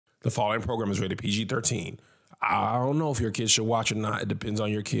The following program is rated PG-13. I don't know if your kid should watch or not. It depends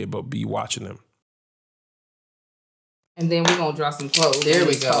on your kid, but be watching them. And then we're going to draw some clothes. There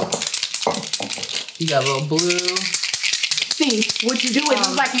we go. You got a little blue. See, what you do is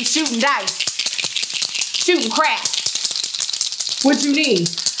it's like you shooting dice. Shooting crap. What you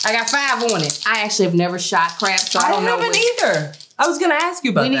need? I got 5 on it. I actually have never shot crap, so I don't know. I haven't either. I was going to ask you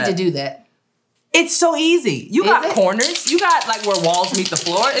about that. We need to do that. It's so easy. You got corners. You got like where walls meet the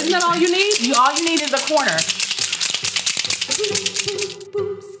floor. Isn't that all you need? All you need is a corner.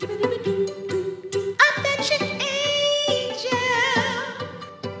 I'm that chick angel,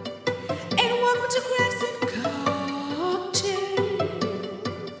 and welcome to Crafts and Cocktails.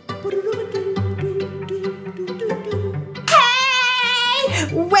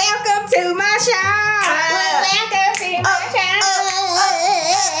 Hey, welcome to my show. Welcome to my show.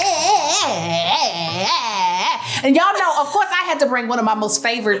 And y'all know, of course, I had to bring one of my most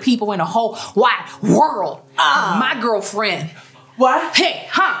favorite people in the whole wide world. My girlfriend. What? Hey,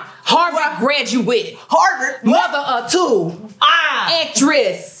 Harvard graduate. Harvard. Mother of 2.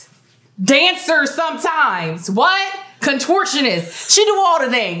 Actress. Dancer sometimes. What? Contortionist. She do all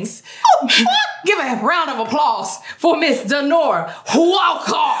the things. Give a round of applause for Miss Dinora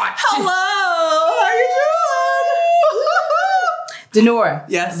Walcott. Hello. How you doing? Dinora.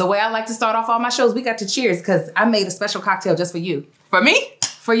 Yes. The way I like to start off all my shows, we got to cheers because I made a special cocktail just for you. For me?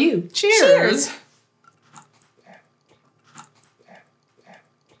 For you. Cheers.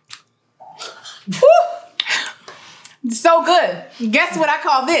 So good. Guess what I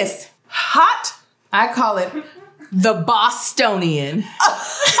call this? Hot? I call it the Bostonian.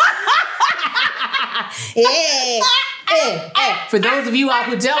 For those of you all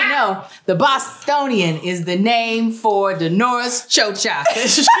who don't know, the Bostonian is the name for Dinora's chocha.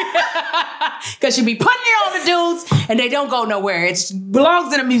 Because she be putting it on the dudes and they don't go nowhere. It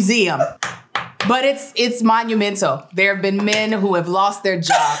belongs in a museum. But it's monumental. There have been men who have lost their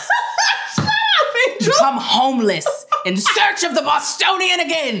jobs. Become homeless in search of the Bostonian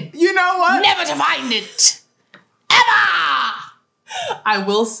again. You know what? Never to find it. Ever. I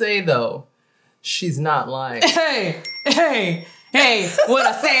will say though, she's not lying. Hey, what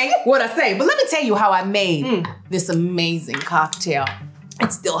I say. But let me tell you how I made this amazing cocktail.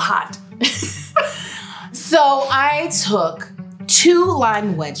 It's still hot. So I took 2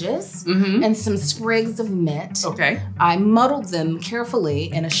 lime wedges and some sprigs of mint. Okay. I muddled them carefully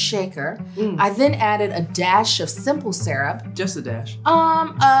in a shaker. I then added a dash of simple syrup. Just a dash.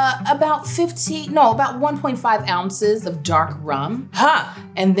 About 1.5 ounces of dark rum.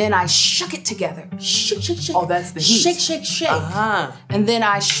 And then I shook it together. Shake. Oh, that's the heat. Shake. And then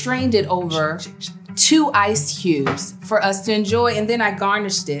I strained it over 2 ice cubes for us to enjoy. And then I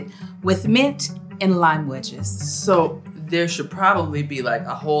garnished it with mint and lime wedges. So there should probably be like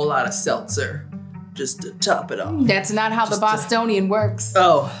a whole lot of seltzer just to top it off. That's not how the Bostonian works.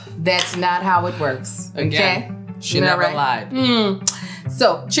 Oh. That's not how it works. Again, Okay? she never lied.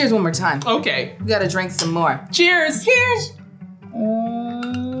 So, cheers one more time. Okay. We gotta drink some more. Cheers. Cheers.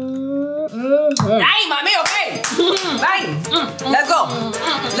 Hey, mommy, okay. Hey, let's go.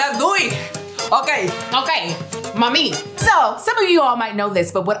 Let's do it. Okay, mommy. So, some of you all might know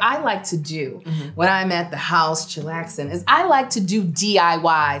this, but what I like to do when I'm at the house chillaxing is I like to do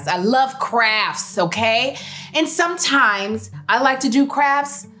DIYs. I love crafts, okay? And sometimes I like to do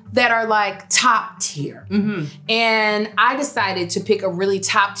crafts that are like top tier. And I decided to pick a really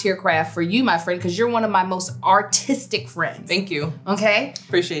top tier craft for you, my friend, because you're one of my most artistic friends. Thank you. Okay?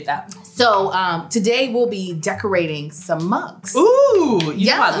 Appreciate that. So today we'll be decorating some mugs. Ooh, you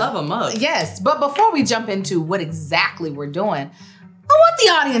know I love a mug. Yes, but before we jump into what exactly we're doing, I want the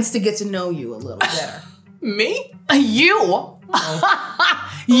audience to get to know you a little better. Me? You.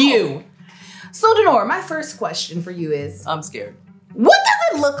 You. So Dinora, my first question for you is, I'm scared. what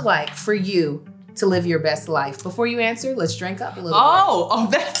does it look like for you to live your best life? Before you answer, let's drink up a little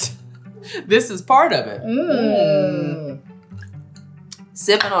This is part of it. bit.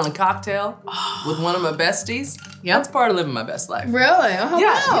 Sipping on a cocktail with one of my besties. Yep. That's part of living my best life. Really?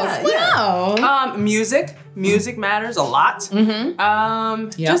 Oh, Yeah. Music matters a lot.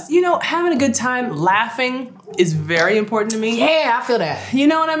 Just, having a good time, laughing is very important to me. Yeah, I feel that. You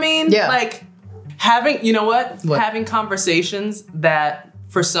know what I mean? Yeah. Like having, having conversations that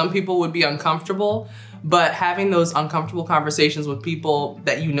for some people would be uncomfortable, but having those uncomfortable conversations with people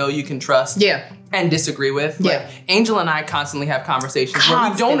that you know you can trust. Yeah. And disagree with. Yeah. Like Angel and I constantly have conversations where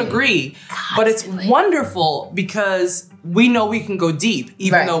we don't agree, but it's wonderful because we know we can go deep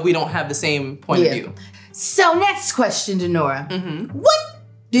even though we don't have the same point of view. So next question, Dinora. What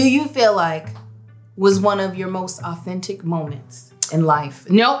do you feel like was one of your most authentic moments in life.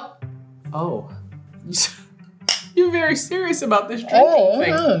 Nope. Oh. You're very serious about this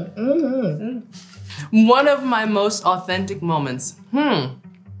drinking thing. One of my most authentic moments.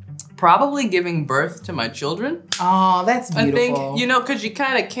 Probably giving birth to my children. Oh, that's beautiful. I think, you know, because you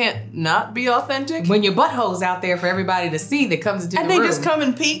kind of can't not be authentic. When your butthole's out there for everybody to see that comes into the room. And they just come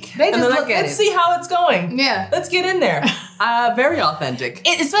and peek. They just and look at let's see how it's going. Yeah. Let's get in there. Very authentic.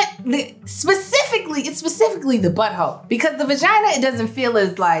 It's specifically the butthole. Because the vagina, it doesn't feel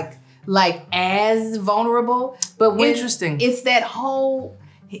as like as vulnerable. But when it's that whole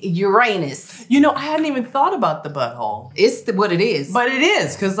Uranus. You know, I hadn't even thought about the butthole. It's what it is. But it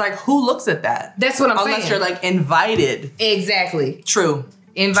is, because like, who looks at that? That's what I'm saying. Unless you're like invited. Exactly. True.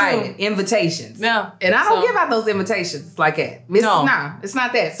 Invited. True. Invitations. Yeah. And I don't give out those invitations like that. Nah, it's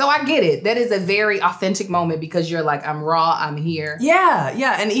not that. So I get it. That is a very authentic moment because you're like, I'm raw, I'm here. Yeah,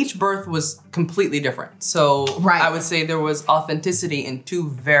 yeah. And each birth was completely different. So I would say there was authenticity in two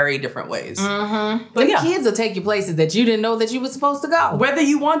very different ways. But yeah, kids will take you places that you didn't know that you were supposed to go. Whether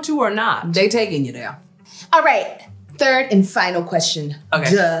you want to or not. They taking you there. All right. Third and final question.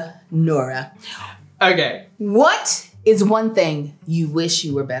 Okay. Dinora. Okay. What is one thing you wish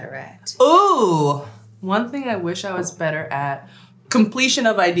you were better at? Ooh. One thing I wish I was better at. Completion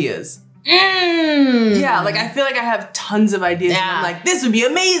of ideas. Yeah, like I feel like I have tons of ideas. And I'm like, this would be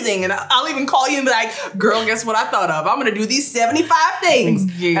amazing. And I'll even call you and be like, girl, guess what I thought of? I'm going to do these 75 things.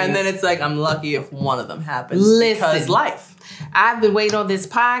 And then it's like, I'm lucky if one of them happens. Because life. I've been waiting on this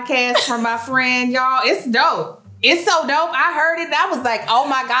podcast from my friend, y'all. It's dope. It's so dope. I heard it and I was like, oh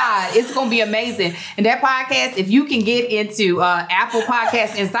my God, it's going to be amazing. And that podcast, if you can get into Apple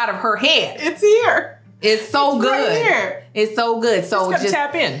Podcasts inside of her head. It's here. It's so good. Right here. It's so good. So just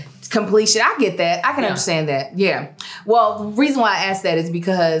tap in. Completion. I get that. I can understand that. Yeah. Well, the reason why I asked that is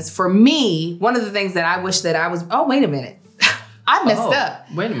because for me, one of the things that I wish that I was, oh, wait a minute. I messed up.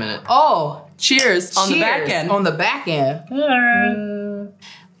 Wait a minute. Oh. Cheers on the back end. On the back end.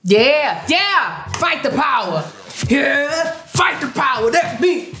 Yeah. Yeah. Fight the power. Yeah. Fight the power. That's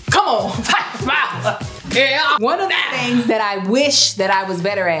me. Come on. Fight the power. Yeah. One of the things that I wish that I was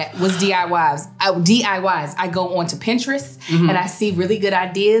better at was DIYs. I go onto Pinterest and I see really good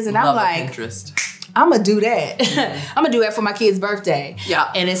ideas and I'm like, Pinterest. I'm gonna do that. I'm gonna do that for my kid's birthday.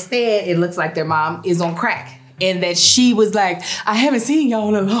 Yeah. And instead, it looks like their mom is on crack. And that she was like, I haven't seen y'all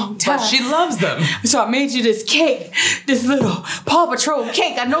in a long time. But she loves them. So I made you this cake, this little Paw Patrol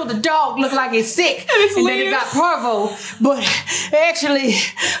cake. I know the dog looked like it's sick. And then it got parvo. But actually,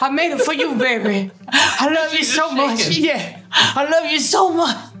 I made it for you, baby. I love you so much. Yeah. I love you so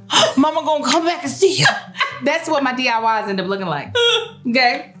much. Mama gonna come back and see you. That's what my DIYs end up looking like.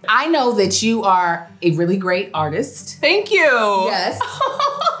 Okay. I know that you are a really great artist. Thank you. Yes.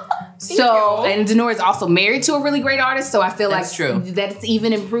 And Dinora is also married to a really great artist, so I feel like that's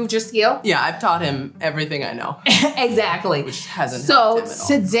even improved your skill. Yeah, I've taught him everything I know. Exactly. Which hasn't helped him at all.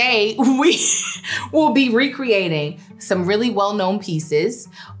 Today we will be recreating some really well-known pieces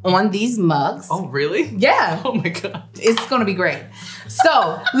on these mugs. Oh, really? Yeah. Oh my God. It's gonna be great.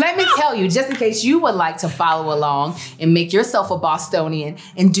 So let me tell you, just in case you would like to follow along and make yourself a Bostonian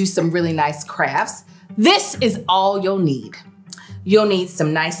and do some really nice crafts, this is all you'll need. You'll need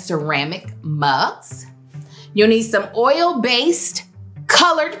some nice ceramic mugs. You'll need some oil-based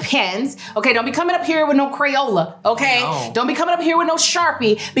colored pens. Okay, don't be coming up here with no Crayola, okay? No. Don't be coming up here with no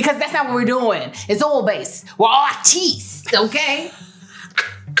Sharpie because that's not what we're doing. It's oil-based. We're artistes, okay?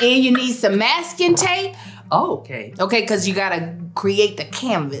 And you need some masking tape. Oh, okay. Okay, because you gotta create the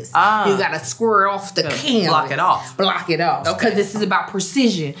canvas. You gotta square off the canvas. Block it off. Block it off. Okay. Because this is about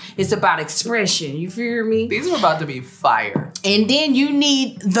precision. It's about expression. You feel me? These are about to be fire. And then you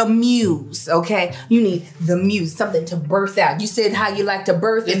need the muse, okay? You need the muse, something to birth out. You said how you like to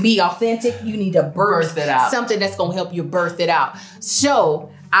birth and be authentic. You need to birth it out. Something that's gonna help you birth it out. So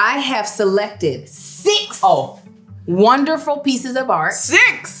I have selected 6 wonderful pieces of art.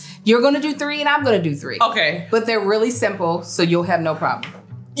 6? You're gonna do 3 and I'm gonna do 3. Okay. But they're really simple, so you'll have no problem.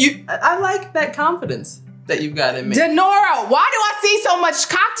 I like that confidence that you've got in me. Dinora, why do I see so much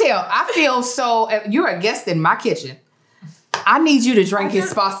cocktail? I feel so, you're a guest in my kitchen. I need you to drink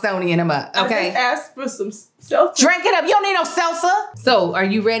his Bostonian him up, okay? I just asked for some seltzer. Drink it up, you don't need no salsa. So, are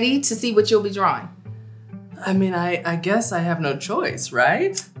you ready to see what you'll be drawing? I mean, I guess I have no choice,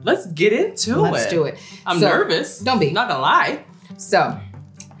 right? Let's get into it. Let's do it. I'm nervous. Don't be. Not gonna lie. So,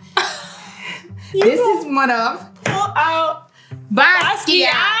 this is one of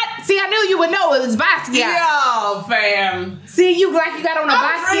Basquiat. See, I knew you would know it was Basquiat. Yo, fam. See, you like you got on a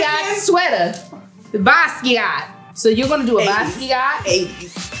Basquiat sweater. The Basquiat. So you're gonna do a Basquiat.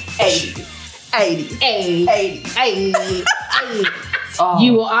 80s. 80s. 80s. Oh.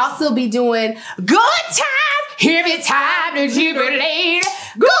 You will also be doing good time, every time to jubilate.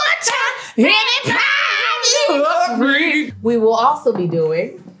 Good time, every time you agree. We will also be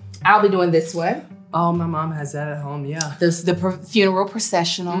doing, I'll be doing this one. Oh, my mom has that at home, yeah. This the funeral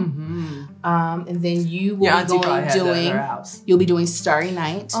processional. And then you will be you'll be doing Starry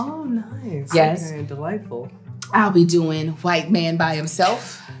Night. Oh, nice. Yes. Okay, delightful. I'll be doing White Man by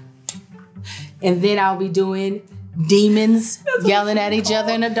Himself. And then I'll be doing Demons yelling at each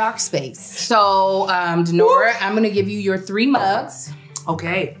other in a dark space. So, Dinora, I'm gonna give you your 3 mugs.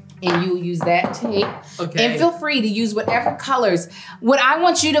 Okay. And you'll use that tape. Okay. And feel free to use whatever colors. What I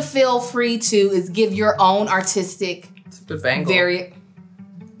want you to feel free to is give your own artistic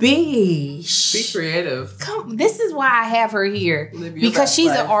Be creative. This is why I have her here. Because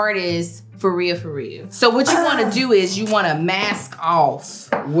she's an artist for real. So what you want to do is you want to mask off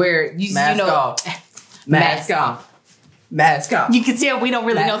where Mask off. You can tell we don't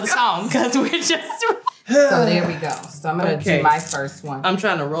really know the song because we're just. So there we go. So I'm gonna do my first one. I'm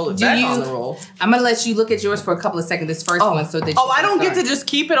trying to roll it back on the roll. I'm gonna let you look at yours for a couple of seconds. This first one, so that I don't get to just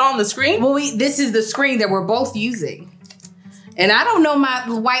keep it on the screen. Well, this is the screen that we're both using. And I don't know my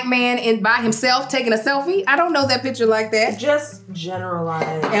white man by himself taking a selfie. I don't know that picture like that. Just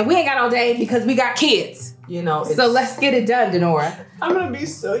generalize. And we ain't got all day because we got kids. You know. So let's get it done, Dinora. I'm gonna be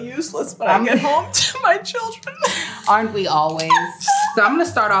so useless when I get home to my children. Aren't we always? So I'm gonna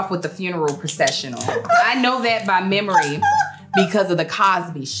start off with the funeral processional. I know that by memory because of the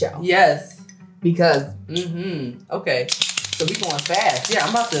Cosby Show. Yes. Because. Okay. So we going fast. Yeah, I'm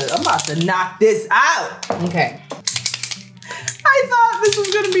about to knock this out. Okay. I thought this was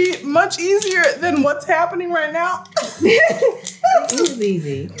gonna be much easier than what's happening right now. It is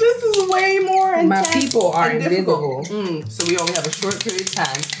easy. This is way more intense. My people are invisible. So we only have a short period of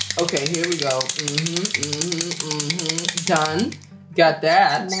time. Okay, here we go. Done. Got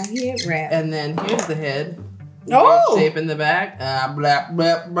that. Now head wrap. And then here's the head. Oh! Shape in the back. Blah,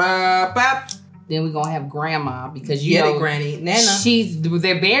 blah, blah, blah. Then we're gonna have grandma because you know Granny Nana.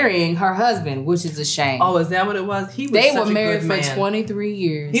 They're burying her husband, which is a shame. Oh, is that what it was? They were married for 23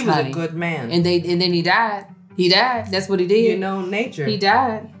 years. He was a good man. And then he died. He died. That's what he did. You know, nature. He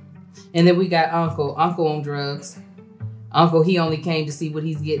died. And then we got Uncle. Uncle on drugs. Uncle, he only came to see what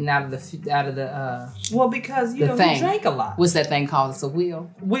he's getting out of the well, because you know he drank a lot. What's that thing called? It's a wheel.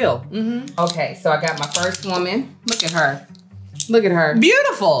 Okay, so I got my first woman. Look at her. Look at her.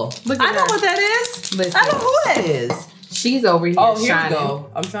 Beautiful. Look at her. I know what that is. Listen. I know who that is. She's over here shining. We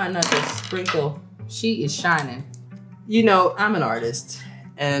go. I'm trying not to sprinkle. She is shining. You know, I'm an artist,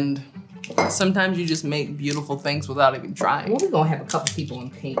 and sometimes you just make beautiful things without even trying. Well, we're gonna have a couple people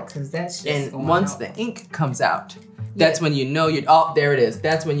in pink because that's just once the ink comes out, that's when you know you're. Oh, there it is.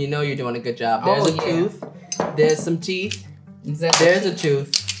 That's when you know you're doing a good job. There's a tooth. There's some teeth. Exactly. There's a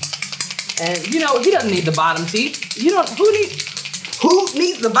tooth. And you know he doesn't need the bottom teeth. You don't. Who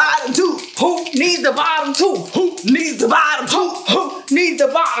needs the bottom tooth? Who needs the bottom tooth? Who needs the bottom tooth? Who needs the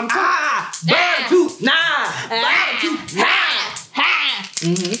bottom tooth? Bottom tooth. Nah. Bottom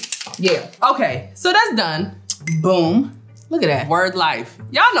tooth. Yeah. Okay. So that's done. Boom. Look at that. Word life.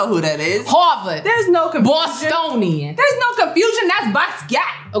 Y'all know who that is. Harvard. There's no confusion. Bostonian. There's no confusion. That's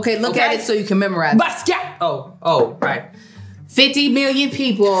Basquiat. Okay, look at it so you can memorize. Basquiat. Oh, right. 50 million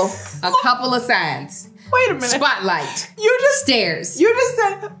people, a couple of signs. Wait a minute. Spotlight. You just stairs. You just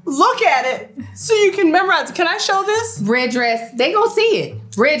said, look at it so you can memorize it. Can I show this? Red dress. They gonna see it.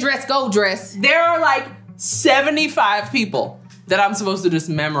 Red dress, gold dress. There are like 75 people that I'm supposed to just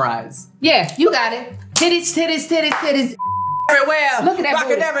memorize. Yeah, you got it. Titties, titties, titties, titties. Everywhere. Look at that rockin'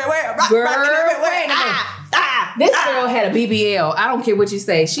 booty. everywhere. Girl, rockin' everywhere. This girl had a BBL. I don't care what you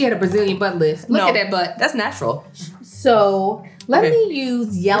say. She had a Brazilian butt lift. Look at that butt. That's natural. So let me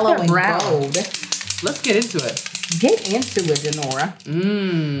use yellow and gold. Let's get into it. Get into it, Dinora.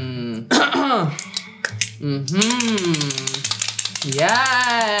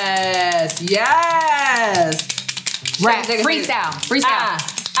 Yes. Yes. Rap. Freestyle. Freestyle.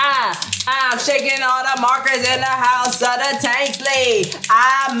 I'm shaking all the markers in the house of the Tanksley.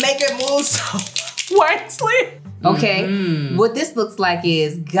 I make it move so Wansley. Okay. What this looks like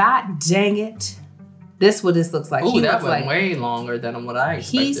is, God dang it. This what this looks like. Ooh, that went way longer than what I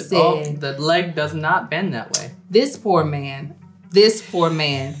expected. He said, the leg does not bend that way. This poor man,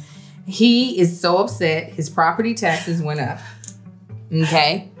 he is so upset his property taxes went up.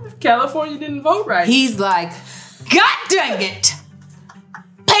 Okay? California didn't vote right. He's like, God dang it.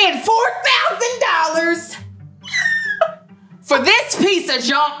 Paying $4,000 for this piece of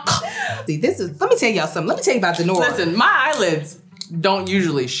junk. See, let me tell y'all something. Let me tell you about Dinora. Listen, my eyelids don't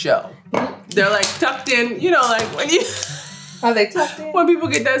usually show. They're like tucked in, you know, like when you Are they tucked in? when people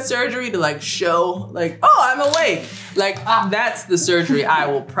get that surgery to like show like, oh, I'm awake. Like that's the surgery I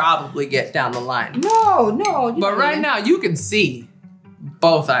will probably get down the line. No. But right now you can see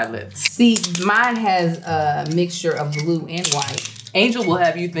both eyelids. See, mine has a mixture of blue and white. Angel will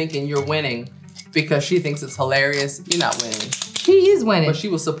have you thinking you're winning because she thinks it's hilarious. You're not winning. She is winning. But she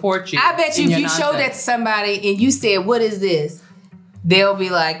will support you. I bet you if you show that to somebody and you said, what is this? They'll be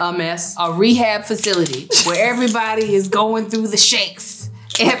like, a mess. A rehab facility where everybody is going through the shakes.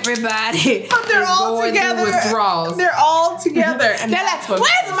 Everybody But they're is all going together. through withdrawals. They're all together. And They're like, where's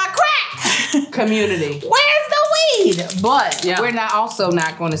my crack? community. Where's the weed? But Yeah. we're also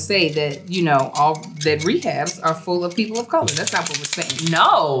not going to say that, you know, all that rehabs are full of people of color. That's not what we're saying.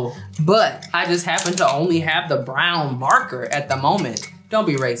 No. But I just happen to only have the brown marker at the moment. Don't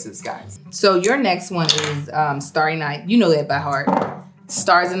be racist, guys. so your next one is Starry Night. You know that by heart.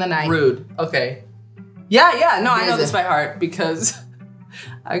 Stars in the Night. Rude. Okay. Yeah. No, I know There's this by heart because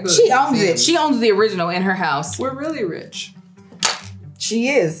I go to She owns museums. it. She owns the original in her house. We're really rich. She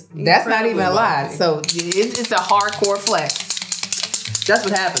is. That's not even a Incredibly lie. wealthy. So it's a hardcore flex. That's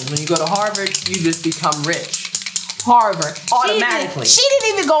what happens when you go to Harvard. You just become rich. Harvard. Automatically. She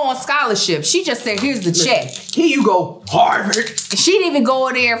didn't even go on scholarship. She just said, here's the check. Here you go, Harvard. She didn't even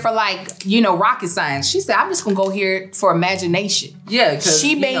go there for like, you know, rocket science. She said, I'm just going to go here for imagination. Yeah, because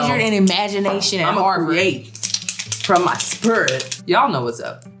She majored in imagination at I'm a Harvard. create from my spirit. Y'all know what's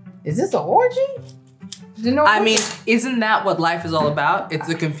up. Is this an orgy? I mean, isn't that what life is all about? It's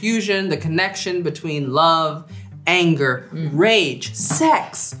the confusion, the connection between love, anger, rage,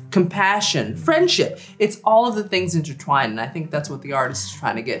 sex, compassion, friendship. It's all of the things intertwined, and I think that's what the artist is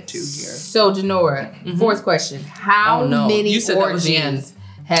trying to get to here. So, Dinora, fourth question. How Oh, no. many You said that was the end. orgies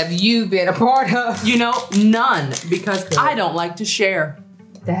have you been a part of? You know, none, because I don't like to share.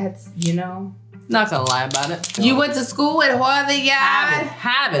 That's, you know. Not gonna lie about it. You went to school at Harvard Yard?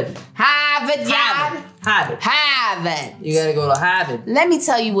 Harvard. Harvard Yard? Harvard. You gotta go to Harvard. Let me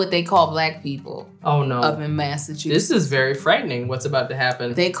tell you what they call black people Oh no. up in Massachusetts. This is very frightening what's about to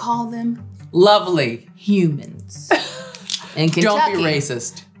happen. They call them Lovely. humans. In Kentucky, Don't be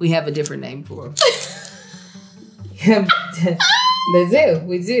racist. we have a different name for them.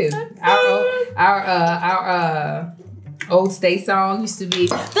 We do. Our old state song used to be,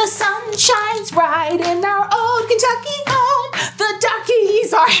 the sun shines bright in our old Kentucky home. The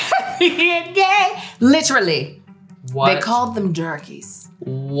darkies are happy and gay. Literally. What? They called them darkies.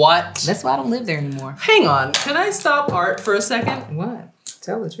 What? That's why I don't live there anymore. Hang on. Can I stop art for a second? What?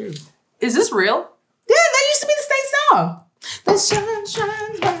 Tell the truth. Is this real? Yeah, that used to be the state song. The sun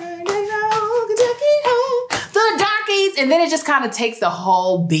shines bright in our old Kentucky home. The darkies, and then it just kind of takes the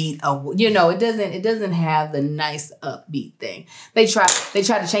whole beat of, you know, it doesn't have the nice upbeat thing. They try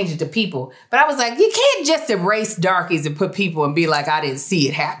to change it to people, but I was like, you can't just erase darkies and put people and be like, I didn't see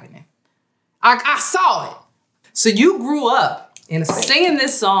it happening. I saw it. So you grew up In a state. singing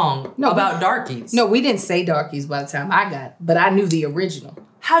this song No, about darkies. No, we didn't say darkies by the time I got it, but I knew the original.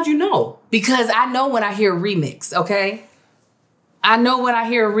 How'd you know? Because I know when I hear a remix, okay? I know when I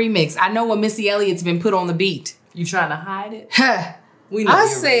hear a remix. I know when Missy Elliott's been put on the beat. You trying to hide it? Huh. We know I you're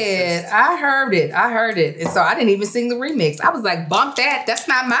said, racist. I heard it. And so I didn't even sing the remix. I was like, bump that. That's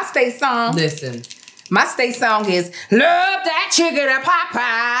not my state song. Listen. My state song is, love that chicken at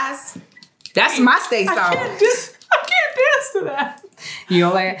Popeyes. That's my state song. I can't dance to that. You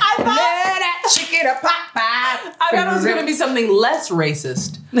know, like, I thought- love that chicken at Popeyes. I thought it was going to be something less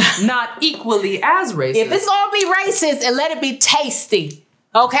racist, not equally as racist. If it's going to be racist, and let it be tasty.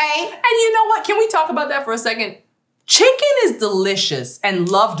 Okay? And you know what? Can we talk about that for a second? Chicken is delicious and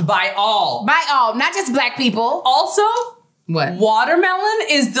loved by all. By all, not just black people. Also, What? watermelon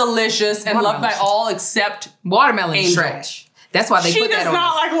is delicious and loved by Watermelon's- all except Watermelon is Angel. trash. That's why they She put that does on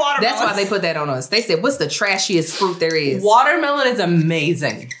not us. like watermelon. That's why they put that on us. They said, what's the trashiest fruit there is? Watermelon is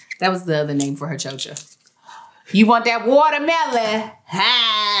amazing. That was the other name for her chocha. You want that watermelon?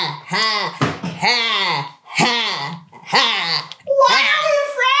 Ha, ha, ha, ha, ha. Why are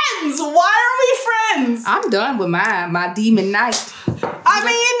we friends? Why are we friends? I'm done with my demon night. I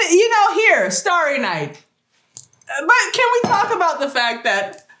mean, you know, here, Starry Night. But can we talk about the fact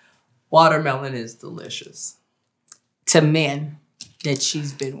that watermelon is delicious? To men that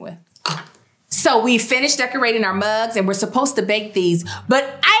she's been with. So we finished decorating our mugs and we're supposed to bake these, but I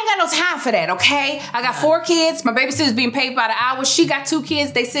ain't got no time for that, okay? I got 4 kids. My babysitter's being paid by the hour. She got 2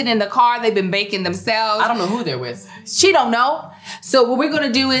 kids. They sit in the car. They've been baking themselves. I don't know who they're with. She don't know. So what we're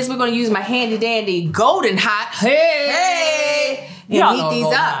gonna do is we're gonna use my handy dandy golden hot. Hey! And Y'all heat know these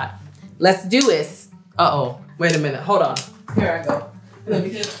golden up. hot. Let's do this. Uh-oh. Wait a minute. Hold on. Here I go.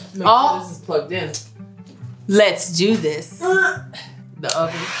 Make sure Oh. this is plugged in. Let's do this. The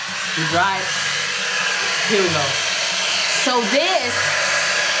oven. We dry it. Here we go. So this,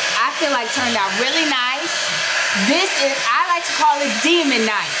 I feel like turned out really nice. This is, I like to call it demon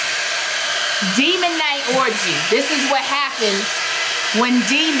night. Demon night orgy. This is what happens when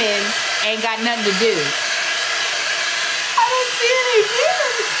demons ain't got nothing to do. I don't see any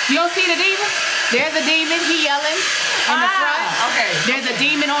demons. You don't see the demon? There's a demon, he yelling in the front. Okay. There's a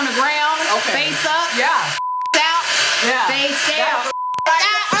demon on the ground, face up, Yeah. out, face down.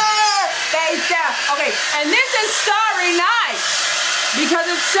 Face down. Okay, and this is Starry Night because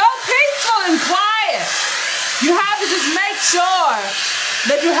it's so peaceful and quiet. You have to just make sure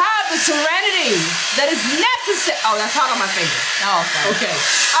that you have the serenity that is necessary. Oh, that's hot on my finger. Oh, sorry. Okay.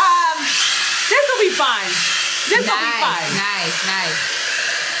 This will be fine. This will be fine. Nice.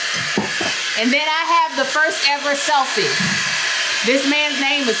 And then I have the first ever selfie. This man's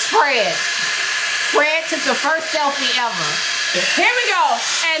name is Fred. Fred took the first selfie ever. Here we go.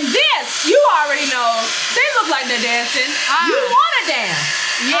 And this, you already know, they look like they're dancing. You want to dance.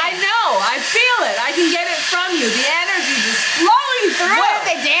 Yeah. I know. I feel it. I can get it from you. The energy just flowing through. What are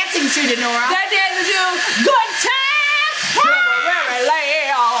they dancing to, Dinora? They're dancing to Good Time.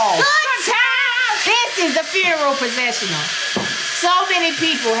 Good time. This is the funeral processional. So many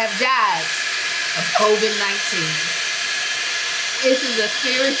people have died of COVID-19. This is a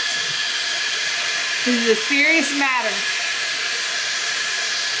serious matter.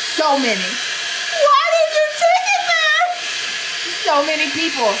 So many. Why did you take it there? So many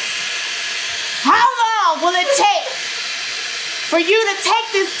people. How long will it take for you to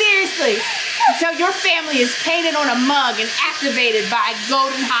take this seriously until your family is painted on a mug and activated by a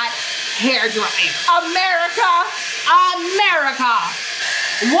golden hot hair dryer? America!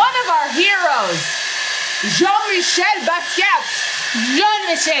 One of our heroes, Jean-Michel Basquiat.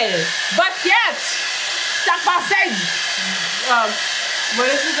 Ça passait. What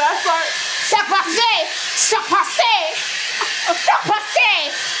is the last part? Ça passait.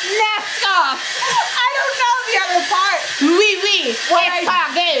 Next off. I don't know the other part. Oui.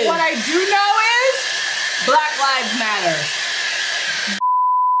 What I do know is Black Lives Matter.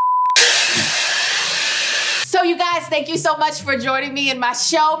 So you guys, thank you so much for joining me in my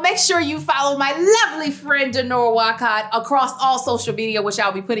show. Make sure you follow my lovely friend Dinora Walcott across all social media, which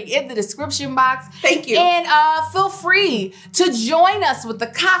I'll be putting in the description box. Thank you. And feel free to join us with the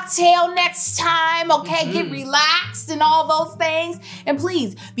cocktail next time, okay? Get relaxed and all those things. And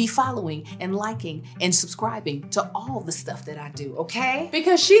please be following and liking and subscribing to all the stuff that I do, okay?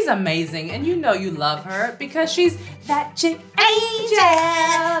 Because she's amazing and you know you love her because she's that chick angel,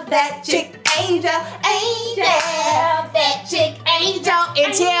 that chick angel. That chick angel.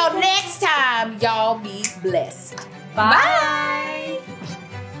 Until next time, y'all be blessed. Bye.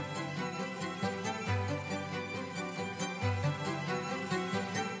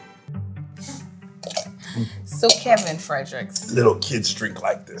 So Kevin Fredericks. Little kids drink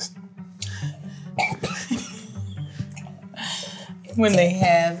like this. When they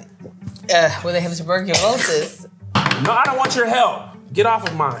have tuberculosis. No, I don't want your help. Get off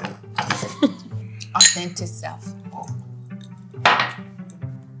of mine. Authentic self.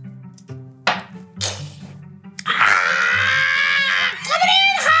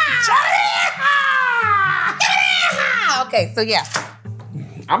 Okay, so yeah.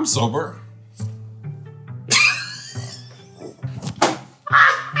 I'm sober.